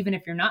reflux, even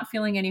if you're not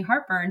feeling any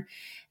heartburn,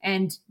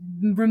 and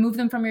remove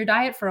them from your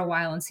diet for a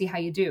while and see how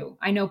you do.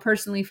 I know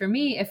personally for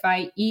me, if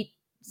I eat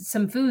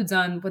some foods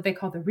on what they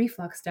call the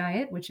reflux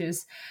diet, which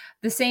is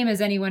the same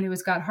as anyone who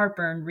has got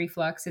heartburn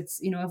reflux. It's,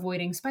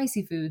 avoiding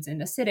spicy foods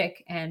and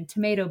acidic and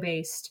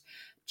tomato-based,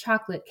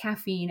 chocolate,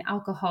 caffeine,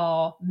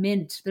 alcohol,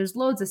 mint. There's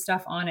loads of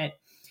stuff on it.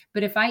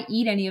 But if I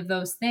eat any of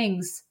those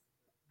things,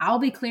 I'll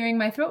be clearing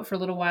my throat for a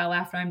little while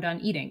after I'm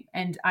done eating.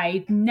 And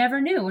I never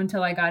knew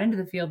until I got into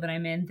the field that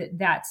I'm in that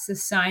that's a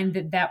sign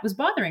that was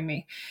bothering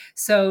me.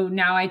 So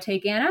now I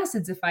take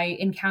antacids if I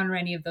encounter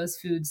any of those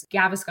foods.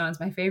 Gaviscon's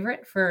my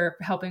favorite for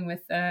helping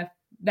with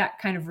that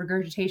kind of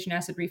regurgitation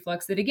acid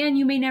reflux that, again,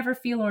 you may never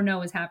feel or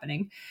know is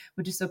happening,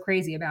 which is so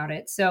crazy about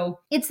it. So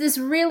it's this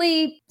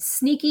really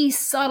sneaky,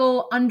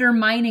 subtle,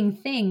 undermining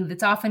thing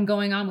that's often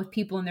going on with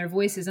people and their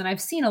voices. And I've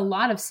seen a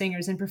lot of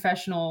singers and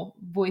professional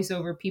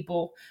voiceover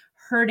people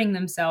hurting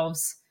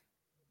themselves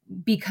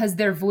because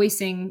they're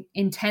voicing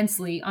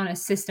intensely on a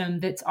system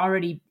that's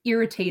already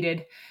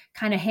irritated,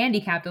 kind of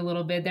handicapped a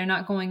little bit. They're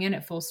not going in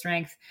at full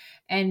strength.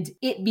 And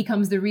it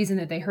becomes the reason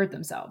that they hurt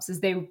themselves, is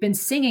they've been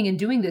singing and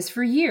doing this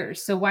for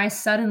years. So why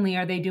suddenly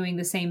are they doing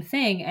the same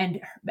thing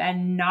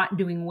and not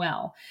doing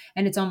well?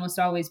 And it's almost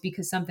always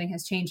because something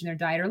has changed in their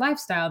diet or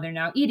lifestyle. They're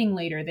now eating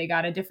later. They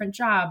got a different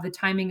job. The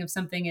timing of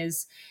something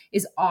is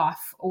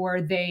off,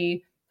 or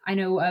I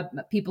know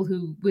people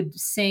who would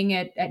sing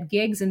at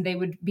gigs and they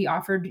would be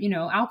offered,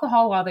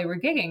 alcohol while they were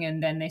gigging,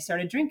 and then they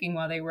started drinking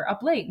while they were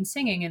up late and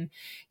singing. And,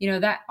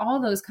 that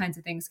all those kinds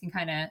of things can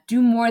kind of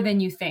do more than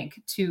you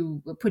think to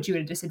put you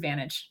at a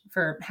disadvantage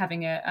for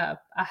having a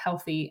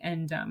healthy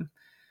and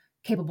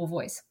capable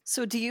voice.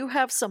 So do you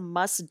have some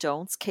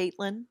must-don'ts,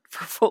 Caitlin,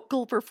 for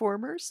vocal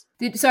performers?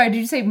 Did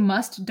you say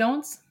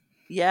must-don'ts?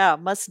 Yeah,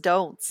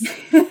 must-don'ts.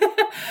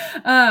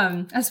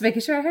 I was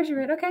making sure I heard you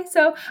right. Okay.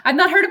 So I've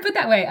not heard it put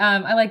that way.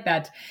 I like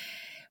that.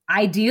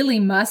 Ideally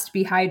must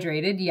be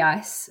hydrated.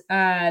 Yes.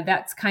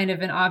 That's kind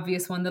of an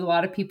obvious one that a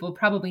lot of people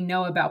probably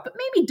know about, but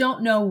maybe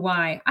don't know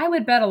why. I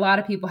would bet a lot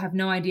of people have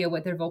no idea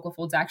what their vocal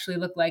folds actually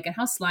look like and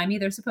how slimy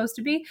they're supposed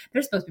to be.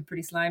 They're supposed to be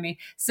pretty slimy.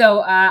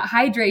 So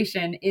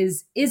hydration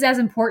is as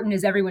important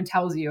as everyone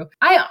tells you.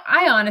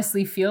 I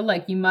honestly feel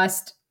like you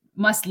must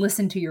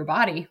listen to your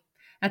body.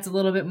 That's a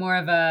little bit more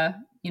of a,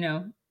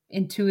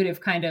 intuitive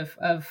kind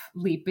of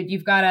leap, but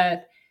you've got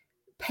to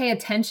pay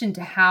attention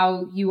to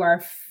how you are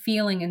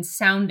feeling and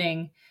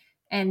sounding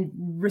and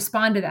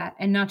respond to that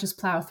and not just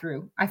plow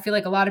through. I feel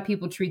like a lot of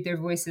people treat their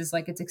voices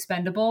like it's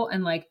expendable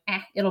and like,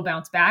 it'll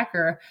bounce back,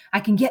 or I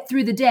can get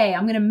through the day.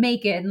 I'm going to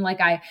make it. And like,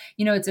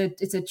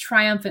 it's a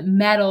triumphant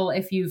medal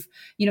if you've,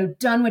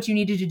 done what you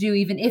needed to do,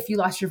 even if you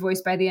lost your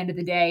voice by the end of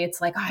the day.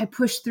 It's like, I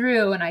pushed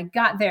through and I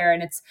got there.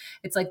 And it's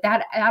like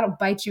that'll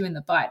bite you in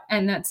the butt,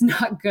 and that's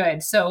not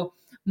good. So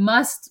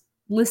must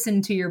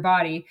listen to your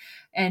body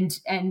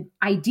and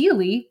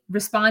ideally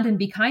respond and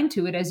be kind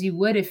to it as you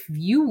would if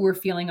you were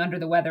feeling under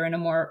the weather in a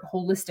more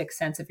holistic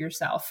sense of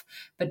yourself,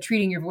 but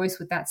treating your voice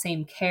with that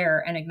same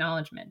care and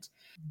acknowledgement.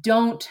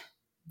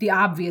 The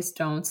obvious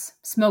don'ts.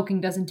 Smoking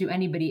doesn't do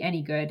anybody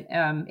any good.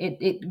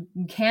 It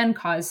can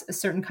cause a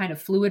certain kind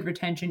of fluid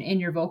retention in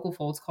your vocal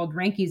folds called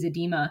Ranke's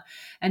edema,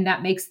 and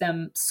that makes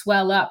them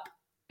swell up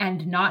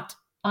and not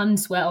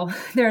unswell.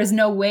 There is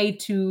no way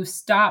to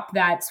stop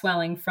that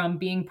swelling from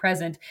being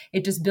present.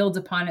 It just builds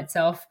upon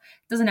itself.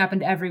 It doesn't happen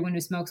to everyone who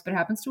smokes, but it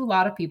happens to a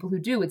lot of people who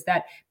do. It's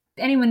that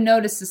anyone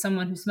notices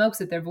someone who smokes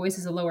that their voice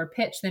is a lower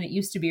pitch than it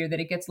used to be, or that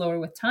it gets lower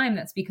with time.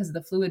 That's because of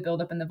the fluid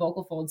buildup in the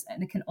vocal folds,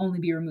 and it can only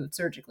be removed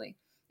surgically.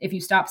 If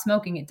you stop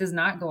smoking, it does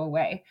not go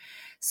away.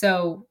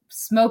 So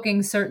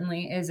smoking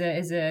certainly is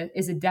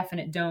a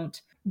definite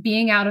don't.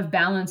 Being out of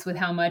balance with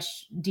how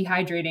much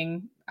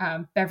dehydrating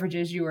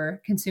beverages you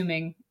are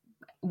consuming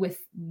with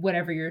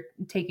whatever you're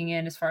taking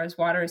in as far as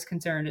water is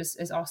concerned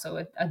is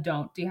also a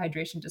don't.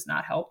 Dehydration does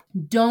not help.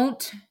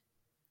 Don't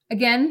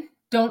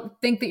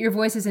think that your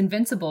voice is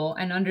invincible,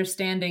 and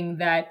understanding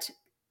that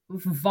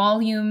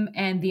volume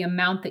and the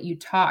amount that you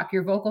talk,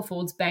 your vocal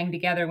folds bang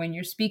together when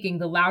you're speaking.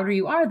 The louder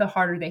you are, the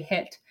harder they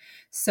hit.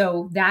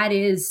 So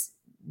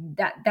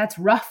that's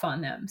rough on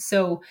them.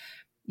 So,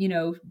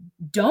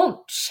 don't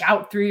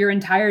shout through your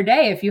entire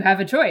day if you have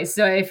a choice.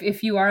 So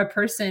if you are a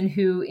person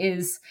who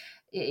is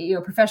a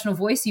professional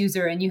voice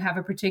user and you have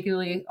a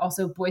particularly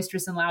also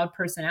boisterous and loud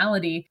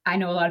personality. I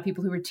know a lot of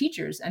people who are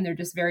teachers and they're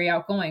just very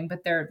outgoing,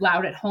 but they're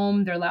loud at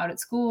home, they're loud at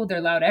school,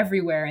 they're loud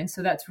everywhere. And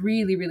so that's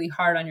really, really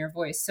hard on your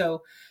voice.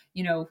 So,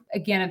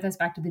 again, if that's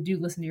back to the do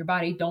listen to your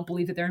body, don't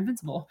believe that they're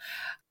invincible.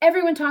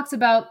 Everyone talks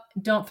about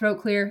don't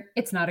throat clear.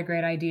 It's not a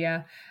great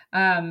idea.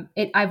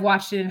 I've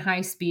watched it in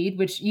high speed,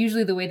 which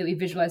usually the way that we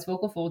visualize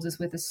vocal folds is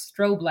with a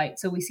strobe light.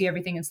 So we see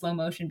everything in slow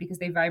motion because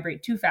they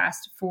vibrate too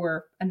fast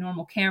for a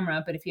normal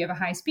camera. But if you have a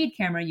high speed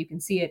camera, you can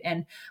see it.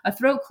 And a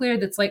throat clear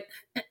that's like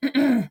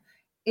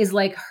is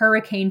like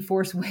hurricane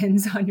force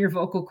winds on your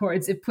vocal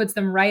cords. It puts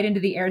them right into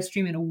the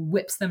airstream and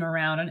whips them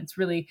around. And it's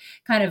really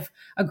kind of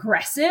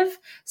aggressive.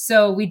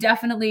 So we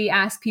definitely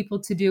ask people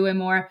to do a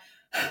more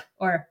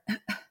or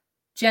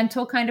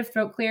gentle kind of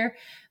throat clear.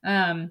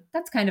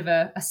 That's kind of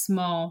a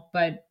small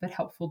but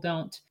helpful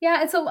don't.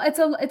 Yeah, it's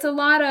a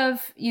lot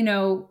of,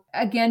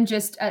 again,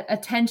 just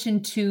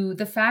attention to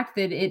the fact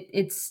that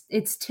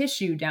it's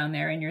tissue down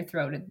there in your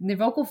throat. The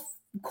vocal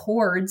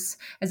cords,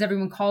 as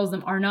everyone calls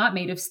them, are not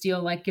made of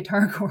steel like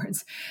guitar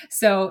cords.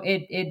 So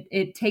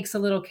it takes a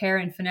little care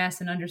and finesse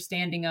and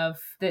understanding of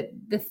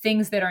the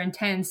things that are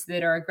intense,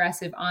 that are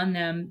aggressive on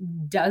them,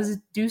 does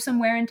do some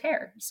wear and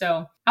tear.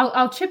 So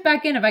I'll chip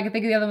back in if I can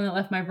think of the other one that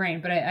left my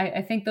brain, but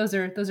I think those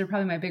are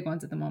probably my big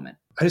ones at the moment.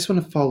 I just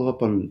want to follow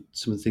up on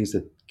some of the things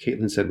that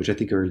Caitlin said, which I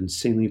think are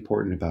insanely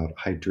important about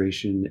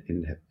hydration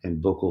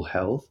and vocal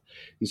health.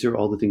 These are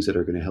all the things that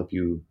are going to help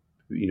you,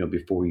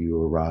 before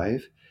you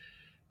arrive.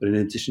 But in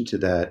addition to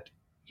that,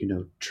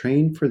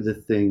 train for the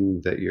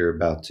thing that you're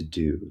about to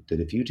do.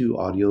 That if you do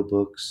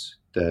audiobooks,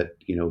 that,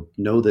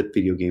 know that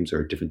video games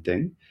are a different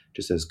thing,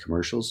 just as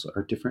commercials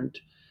are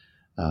different,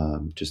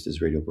 just as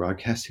radio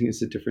broadcasting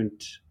is a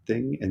different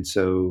thing. And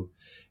so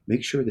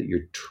make sure that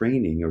you're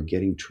training or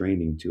getting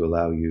training to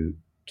allow you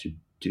to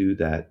do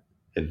that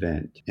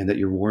event, and that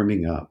you're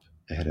warming up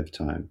ahead of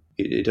time.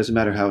 It doesn't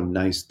matter how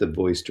nice the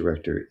voice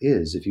director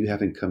is. If you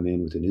haven't come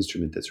in with an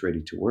instrument that's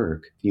ready to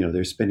work,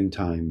 they're spending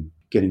time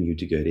getting you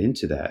to get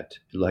into that.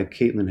 Like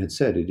Caitlin had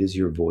said, it is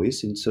your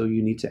voice, and so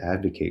you need to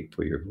advocate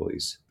for your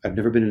voice. I've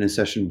never been in a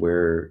session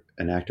where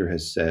an actor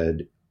has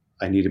said,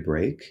 I need a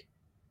break,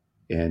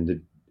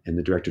 and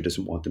the director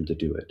doesn't want them to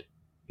do it.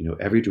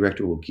 Every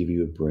director will give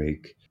you a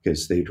break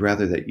because they'd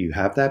rather that you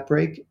have that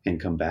break and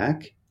come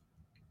back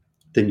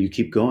than you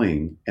keep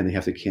going and they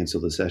have to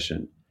cancel the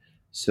session.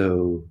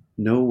 So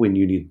know when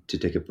you need to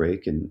take a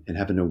break and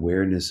have an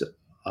awareness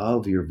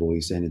of your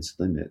voice and its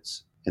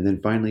limits. And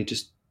then finally,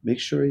 just make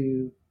sure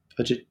you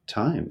budget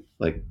time.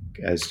 Like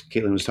as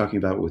Caitlin was talking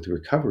about with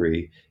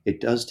recovery,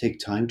 it does take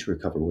time to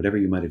recover whatever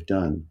you might have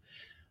done.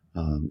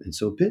 And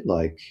so a bit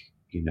like,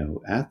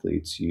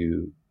 athletes,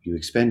 you you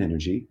expend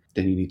energy,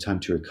 then you need time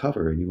to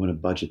recover, and you want to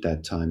budget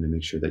that time and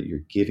make sure that you're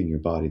giving your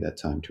body that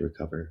time to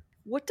recover.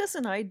 What does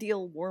an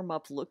ideal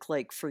warm-up look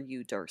like for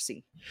you,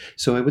 Darcy?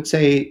 So I would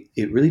say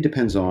it really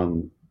depends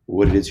on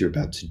what it is you're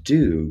about to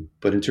do.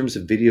 But in terms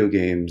of video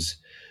games,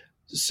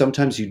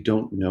 sometimes you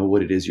don't know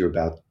what it is you're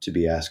about to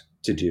be asked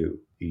to do.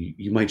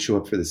 You might show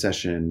up for the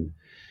session,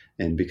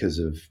 and because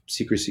of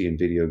secrecy in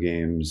video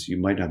games, you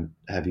might not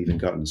have even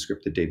gotten the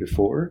script the day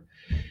before.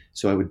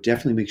 So I would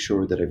definitely make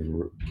sure that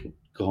I've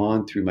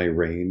gone through my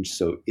range.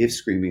 So if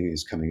screaming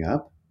is coming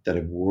up, that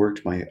I've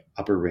worked my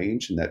upper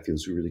range, and that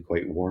feels really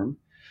quite warm.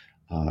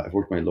 I've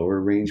worked my lower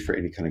range for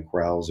any kind of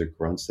growls or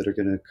grunts that are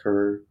going to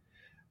occur.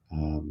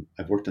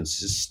 I've worked on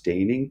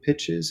sustaining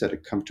pitches at a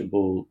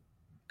comfortable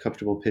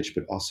pitch,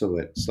 but also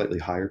at slightly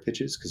higher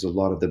pitches, because a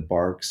lot of the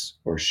barks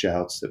or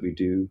shouts that we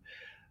do,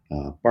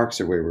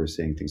 barks are where we're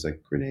saying things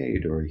like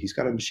grenade or he's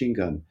got a machine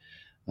gun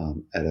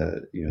at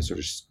a sort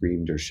of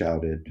screamed or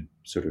shouted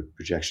sort of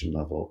projection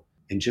level.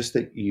 And just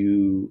that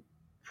you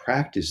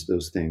practice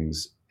those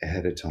things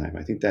ahead of time.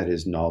 I think that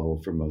is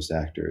novel for most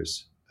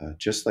actors.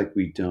 Just like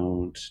we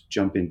don't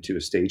jump into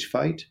a stage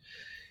fight,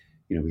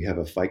 we have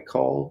a fight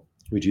call.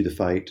 We do the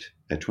fight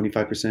at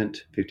 25%,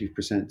 50%,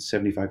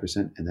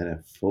 75%, and then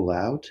at full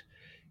out.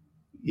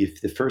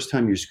 If the first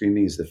time you're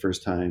screaming is the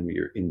first time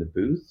you're in the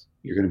booth,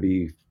 you're going to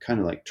be kind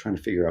of like trying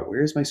to figure out,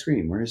 where is my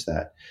scream? Where is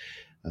that?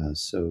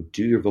 So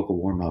do your vocal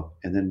warm up,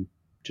 and then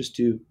just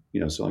do,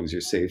 so long as you're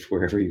safe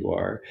wherever you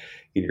are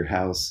in your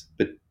house,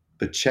 but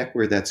check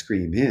where that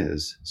scream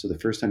is. So the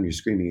first time you're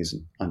screaming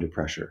isn't under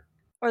pressure.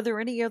 Are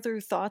there any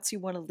other thoughts you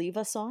want to leave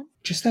us on?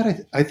 Just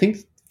that I think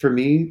for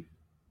me,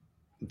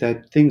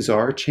 that things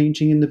are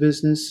changing in the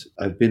business.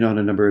 I've been on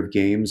a number of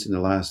games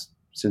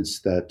since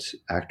that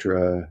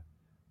ACTRA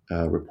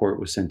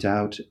report was sent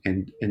out,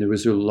 and there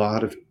was a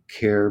lot of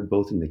care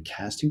both in the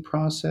casting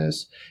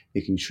process,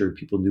 making sure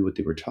people knew what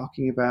they were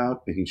talking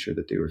about, making sure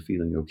that they were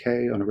feeling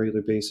okay on a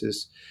regular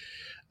basis,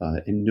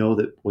 and know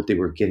that what they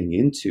were getting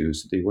into,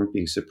 so they weren't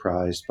being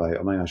surprised by,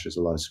 oh my gosh, there's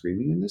a lot of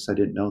screaming in this. I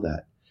didn't know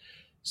that.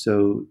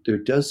 So there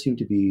does seem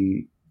to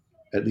be,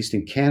 at least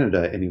in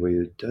Canada anyway,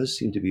 there does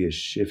seem to be a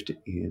shift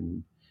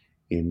in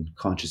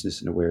consciousness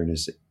and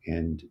awareness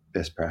and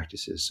best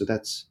practices. So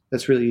that's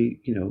really,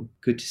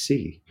 good to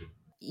see.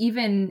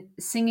 Even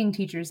singing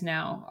teachers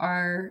now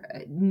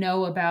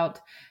know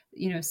about,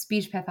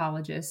 speech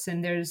pathologists,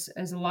 and there's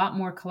a lot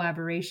more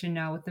collaboration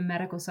now with the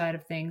medical side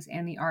of things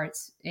and the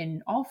arts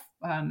in all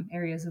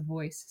areas of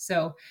voice.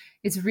 So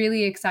it's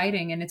really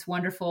exciting, and it's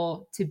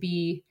wonderful to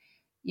be,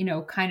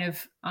 kind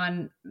of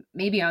on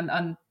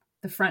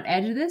the front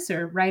edge of this,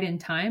 or right in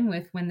time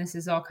with when this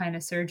is all kind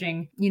of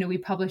surging. We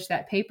published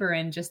that paper,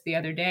 and just the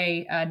other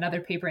day, another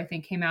paper I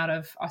think came out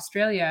of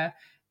Australia,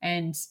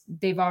 and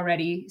they've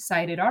already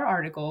cited our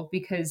article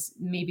because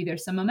maybe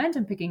there's some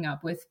momentum picking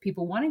up with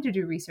people wanting to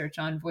do research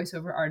on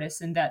voiceover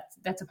artists, and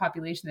that's a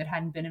population that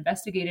hadn't been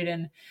investigated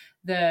in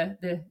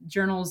the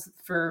journals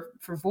for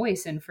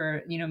voice and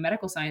for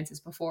medical sciences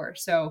before.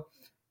 So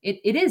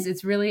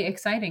it's really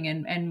exciting,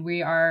 and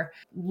we are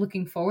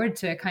looking forward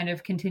to kind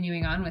of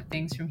continuing on with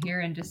things from here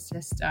and just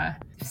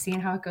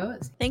seeing how it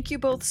goes. Thank you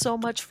both so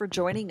much for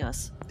joining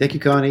us. Thank you,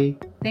 Connie.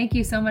 Thank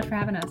you so much for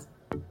having us.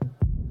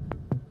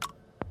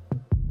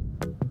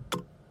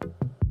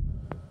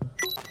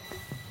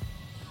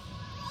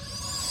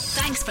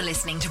 Thanks for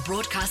listening to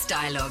Broadcast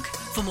Dialogue.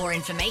 For more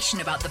information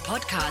about the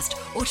podcast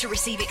or to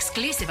receive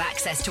exclusive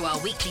access to our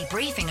weekly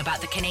briefing about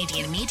the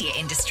Canadian media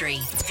industry,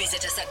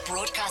 visit us at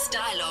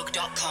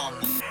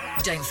broadcastdialogue.com.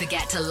 Don't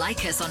forget to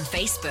like us on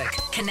Facebook,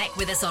 connect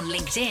with us on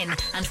LinkedIn,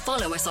 and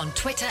follow us on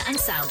Twitter and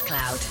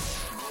SoundCloud.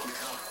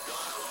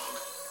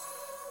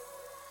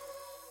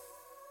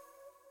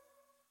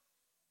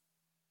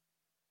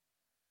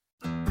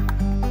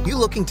 You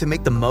looking to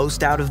make the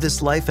most out of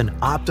this life and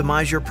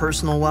optimize your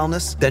personal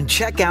wellness? Then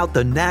check out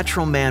the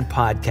Natural Man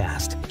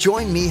Podcast.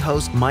 Join me,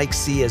 host Mike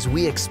C., as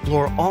we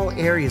explore all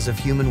areas of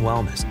human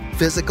wellness,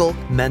 physical,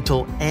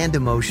 mental, and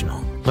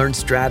emotional. Learn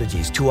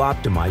strategies to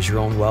optimize your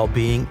own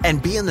well-being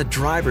and be in the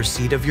driver's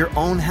seat of your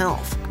own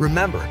health.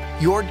 Remember,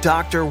 your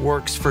doctor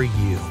works for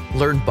you.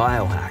 Learn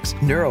biohacks,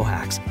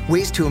 neurohacks,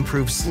 ways to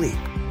improve sleep,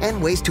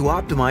 and ways to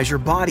optimize your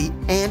body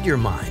and your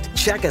mind.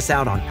 Check us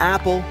out on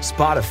Apple,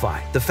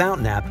 Spotify, the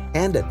Fountain app,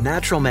 and at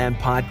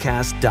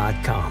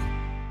naturalmanpodcast.com.